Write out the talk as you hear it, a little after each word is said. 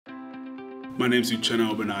My name is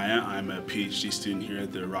Uchenna Ogbonnaya. I'm a PhD student here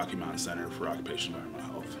at the Rocky Mountain Center for Occupational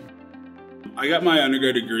Environmental Health. I got my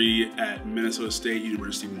undergrad degree at Minnesota State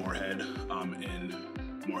University Moorhead in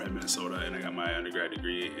Moorhead, Minnesota, and I got my undergrad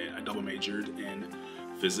degree and I double majored in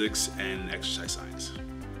physics and exercise science.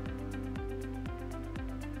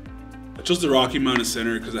 I chose the Rocky Mountain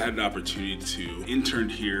Center because I had an opportunity to intern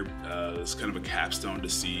here as kind of a capstone to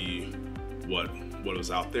see what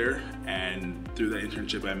was out there, and through that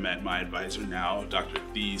internship I met my advisor now, Dr.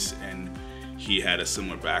 Thies, and he had a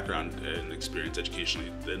similar background and experience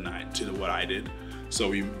educationally to what I did, so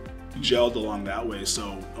we gelled along that way.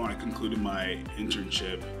 So when I concluded my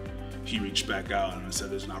internship, he reached back out and I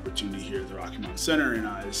said there's an opportunity here at the Rocky Mountain Center, and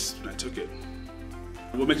I took it.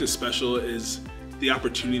 What makes it special is the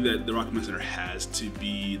opportunity that the Rocky Mountain Center has to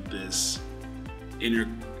be this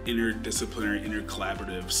interdisciplinary,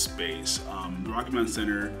 intercollaborative space. The Rocky Mountain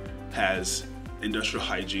Center has industrial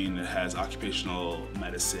hygiene, it has occupational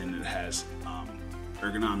medicine, it has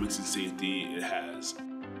ergonomics and safety, it has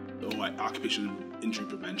occupational injury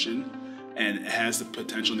prevention, and it has the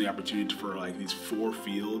potential and the opportunity for like these 4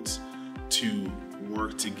 fields to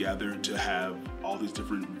work together to have all these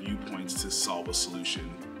different viewpoints to solve a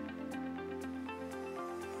solution.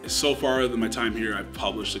 So far in my time here, I've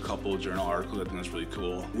published a couple of journal articles. I think that's really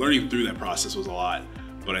cool. Learning through that process was a lot,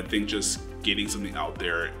 but I think just getting something out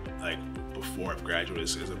there like before I've graduated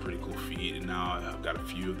is a pretty cool feat, and now I've got a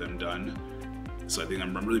few of them done. So I think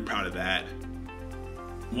I'm really proud of that.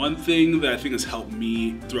 One thing that I think has helped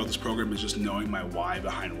me throughout this program is just knowing my why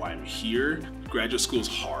behind why I'm here. Graduate school is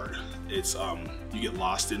hard. It's you get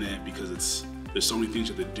lost in it because there's so many things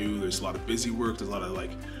you have to do. There's a lot of busy work. There's a lot of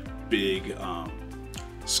like big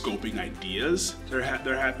scoping ideas that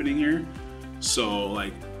are happening here. So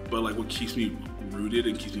but what keeps me rooted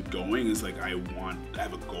and keeps me going is I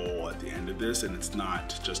have a goal at the end of this, and it's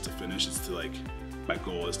not just to finish, it's to my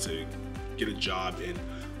goal is to get a job in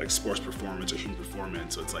sports performance or human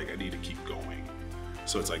performance. So it's I need to keep going.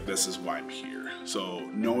 So it's this is why I'm here. So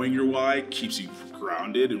knowing your why keeps you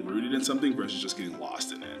grounded and rooted in something versus just getting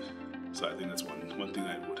lost in it. So I think that's one thing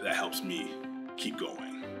that helps me keep going.